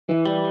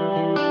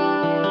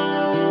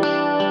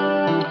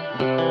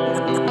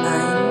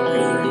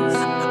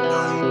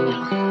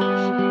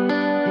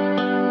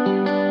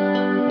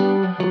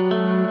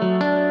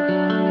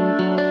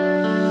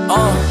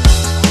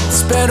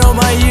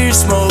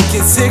here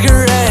smoking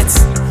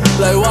cigarettes.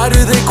 Like, why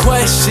do they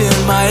question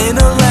my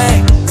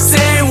intellect?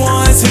 Same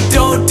ones who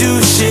don't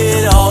do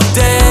shit all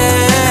day.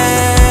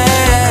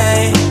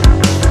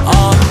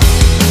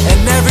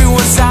 And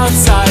everyone's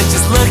outside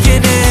just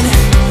looking in,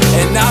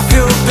 and I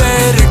feel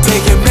better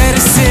taking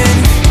medicine.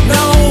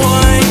 No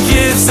one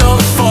gives a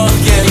fuck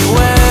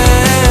anyway,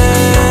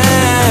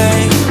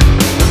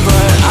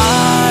 but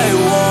I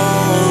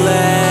won't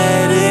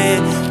let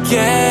it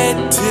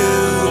get to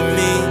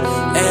me,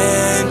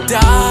 and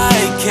I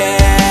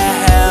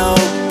can't help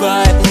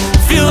but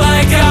feel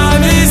like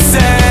I'm insane.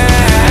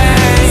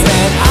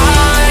 Said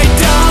I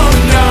don't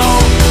know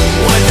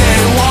what they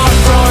want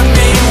from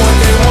me, what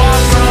they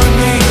want from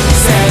me.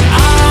 Said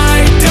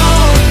I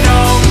don't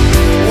know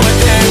what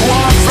they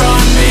want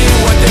from me,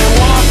 what they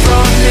want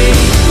from me.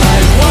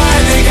 Like, why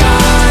they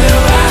gotta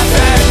laugh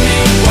at me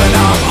when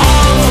I'm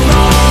all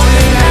alone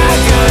in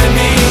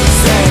agony.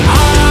 Said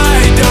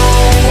I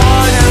don't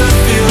wanna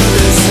feel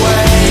this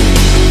way,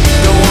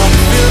 don't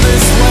wanna feel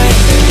this way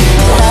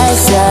anymore.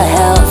 Life's a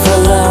hell for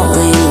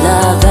lonely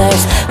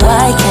lovers.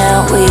 Why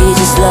can't we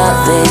just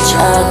love each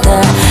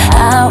other?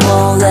 I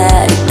won't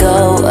let it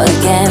go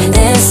again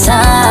this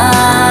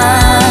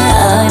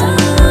time.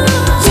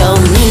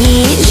 Don't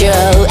need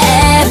your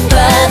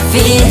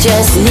empathy,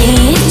 just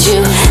need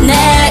you.